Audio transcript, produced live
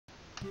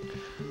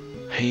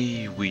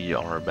Hey, we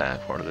are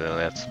back for the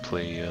Let's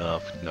Play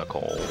of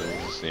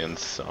Knuckles in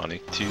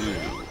Sonic 2.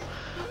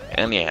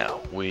 And yeah,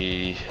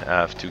 we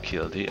have to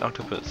kill the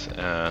octopus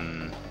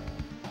and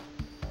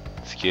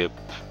skip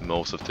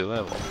most of the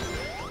level.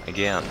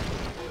 Again.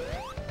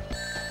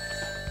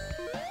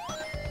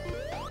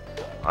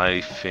 I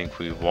think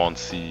we won't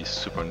see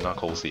Super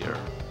Knuckles here.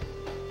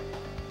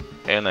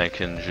 And I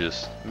can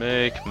just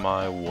make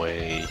my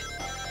way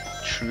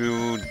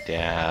through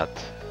that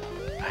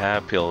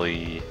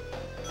happily.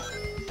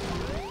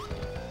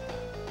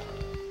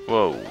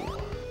 Whoa.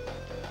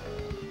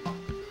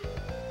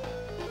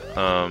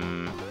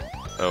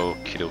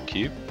 Okie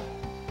dokie.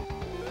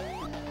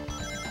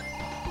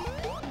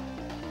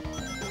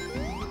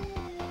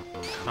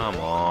 Come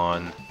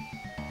on.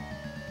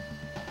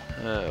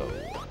 Oh.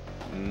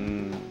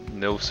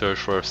 No search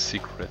for a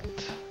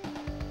secret.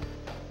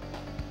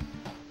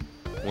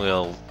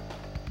 Well,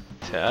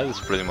 that is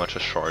pretty much a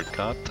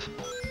shortcut.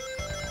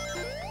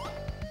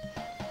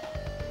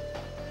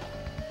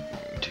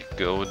 To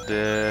go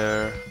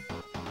there.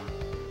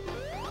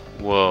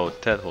 Whoa,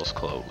 that was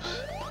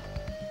close.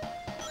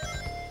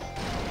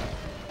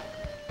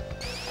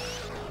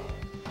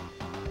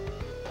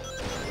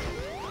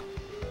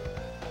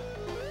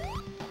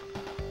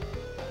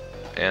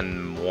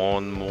 And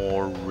one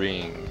more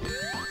ring.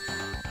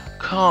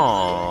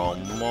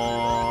 Come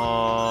on.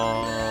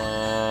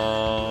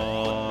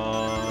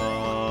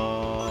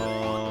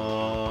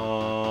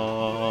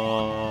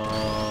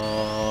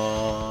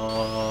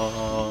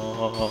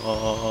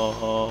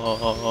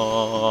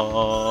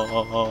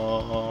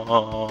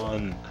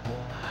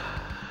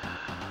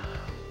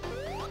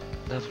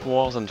 That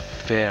wasn't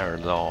fair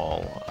at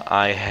all.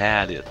 I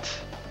had it.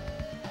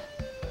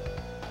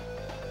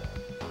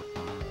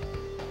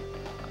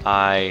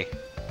 I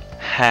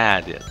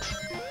had it.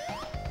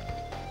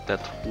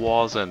 That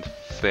wasn't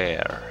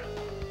fair.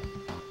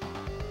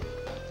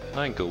 Can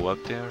I go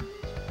up there?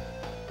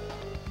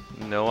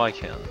 No, I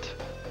can't.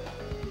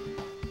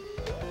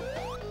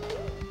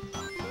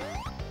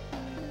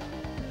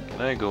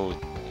 Can I go?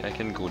 I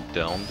can go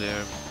down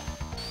there.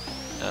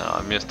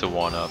 I missed the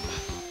one up.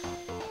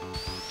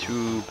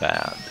 Too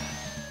bad.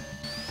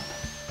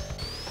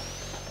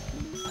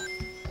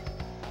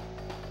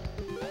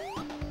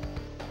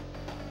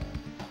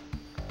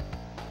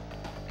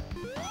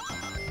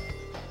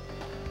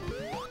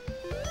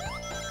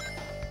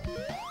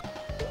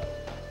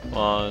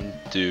 One,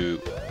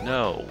 two,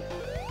 no.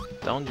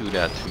 Don't do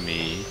that to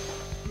me.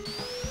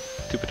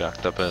 Stupid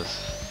octopus.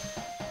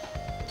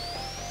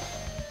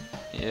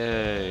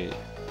 Yay.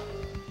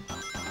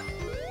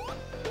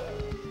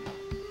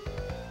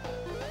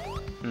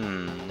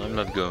 I'm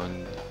not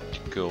going to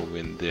go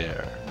in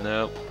there.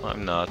 No,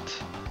 I'm not.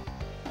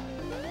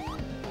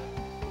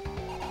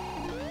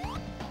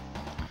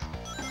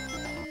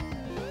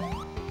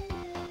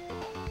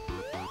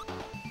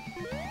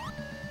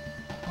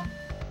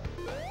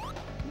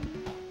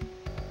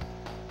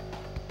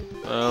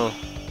 Well,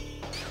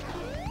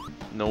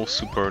 no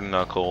Super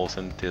Knuckles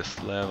in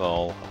this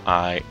level.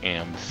 I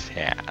am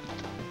sad.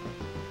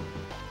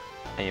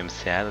 I am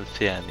sad and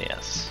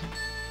sadness.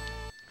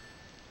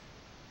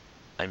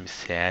 I'm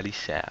sadly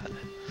sad.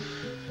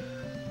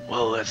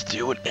 Well, let's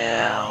do it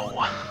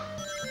now.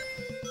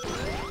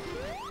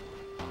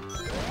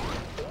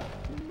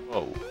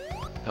 Whoa.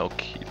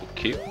 Okie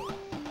dokie.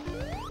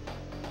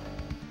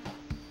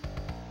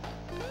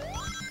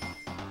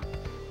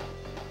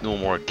 No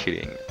more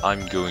kidding.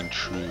 I'm going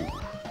through.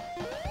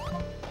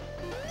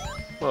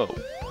 Whoa.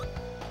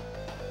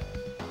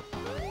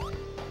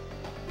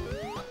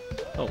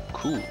 Oh,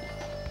 cool.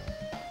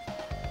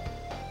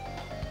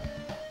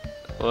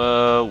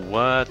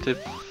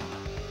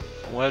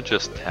 What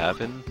just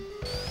happened?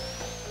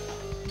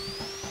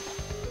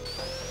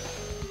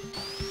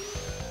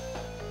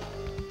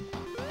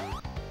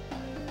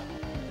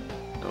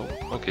 Oh,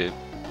 okay.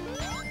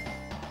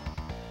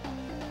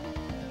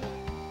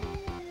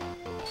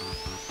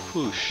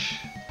 Push.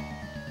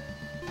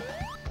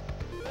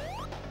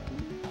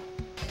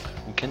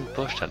 We can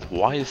push that.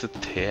 Why is it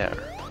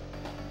there?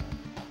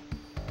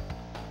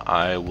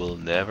 I will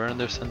never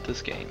understand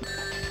this game.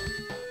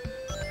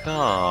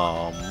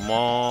 Come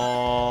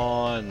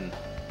on.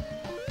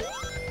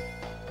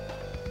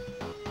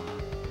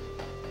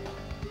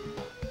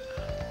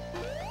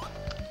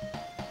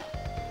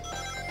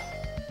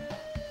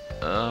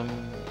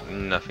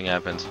 Nothing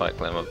happens if I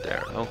climb up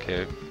there.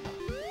 Okay.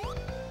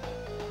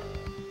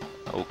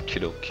 Okie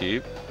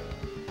dokie.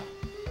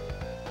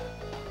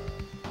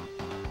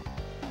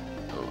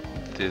 Oh,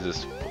 this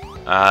is...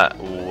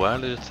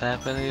 what is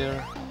happening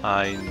here?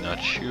 I'm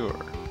not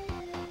sure.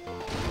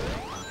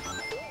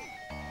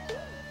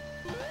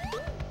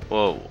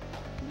 Whoa.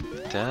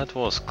 That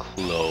was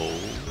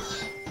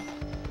close.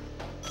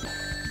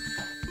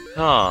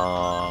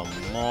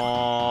 Come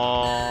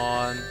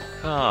on.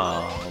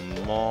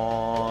 Come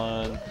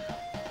on.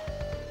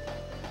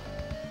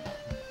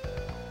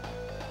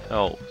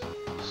 Oh,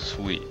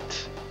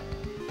 sweet.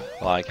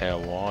 Like I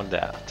want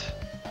that.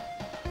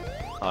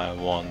 I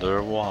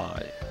wonder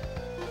why.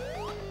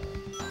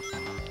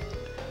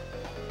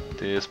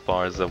 This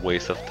part is a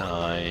waste of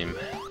time,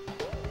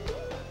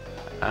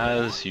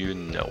 as you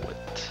know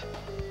it.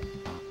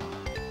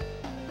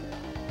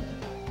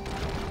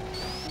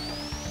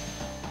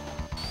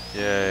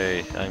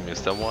 Yay, I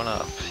missed that one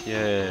up.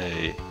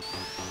 Yay.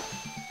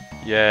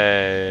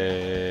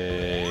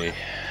 Yay.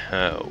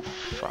 Oh,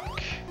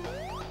 fuck.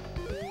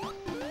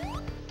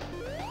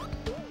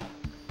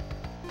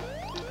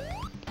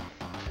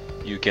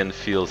 You can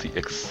feel the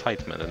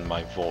excitement in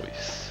my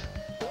voice.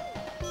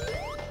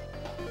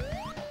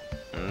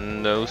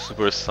 No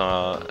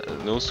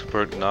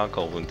super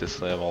knuckle in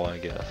this level, I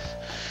guess.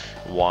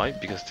 Why?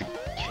 Because the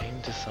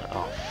game design.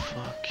 Oh,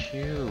 fuck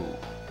you.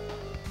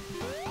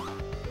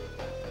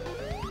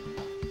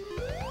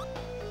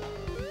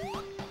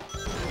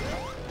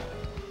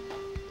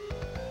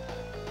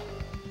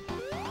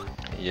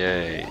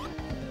 Yay.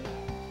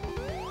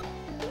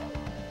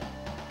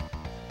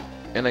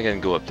 And I can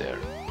go up there.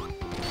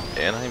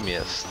 And I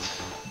missed.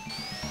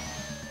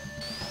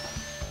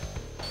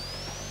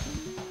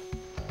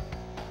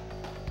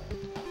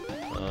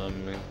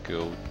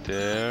 Go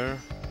there.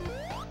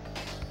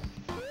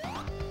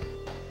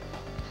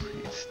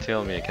 Please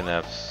tell me I can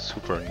have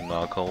super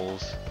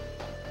knuckles.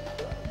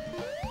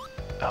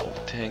 Oh,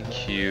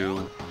 thank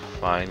you.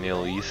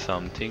 Finally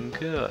something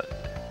good.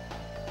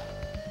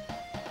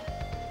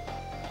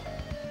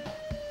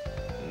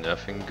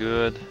 Nothing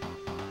good.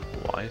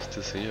 Why is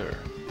this here?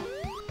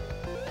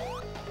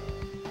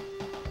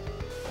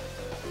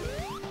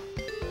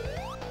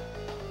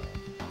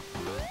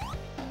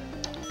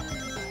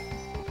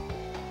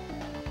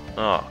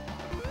 Oh,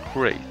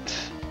 great.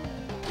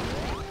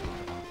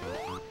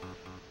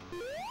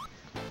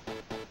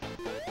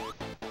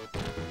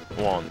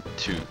 One,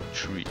 two,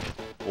 three,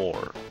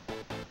 four.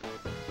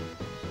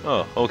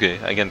 Oh, okay,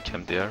 I can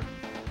camp there.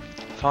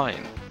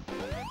 Fine.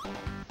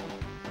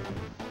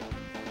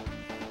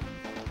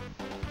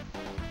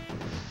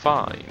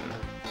 Fine.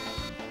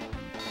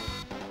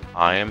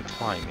 I am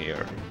fine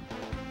here.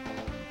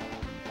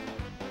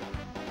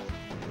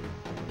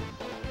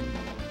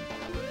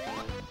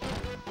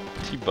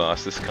 The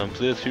bus is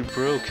completely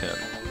broken.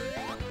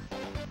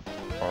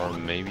 Or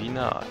maybe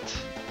not.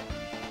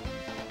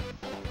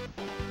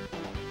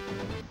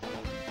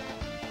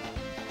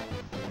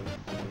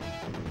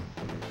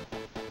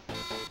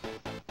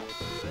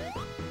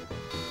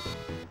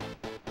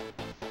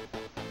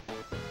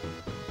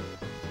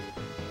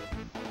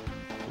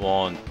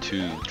 One,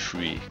 two,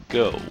 three,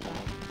 go!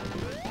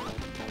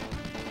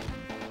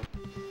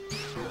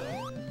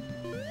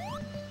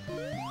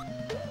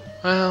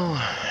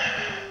 Well,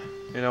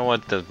 you know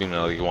what, that's been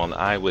another one.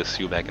 I will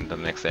see you back in the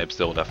next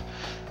episode of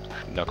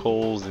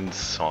Knuckles in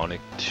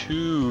Sonic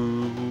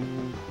 2.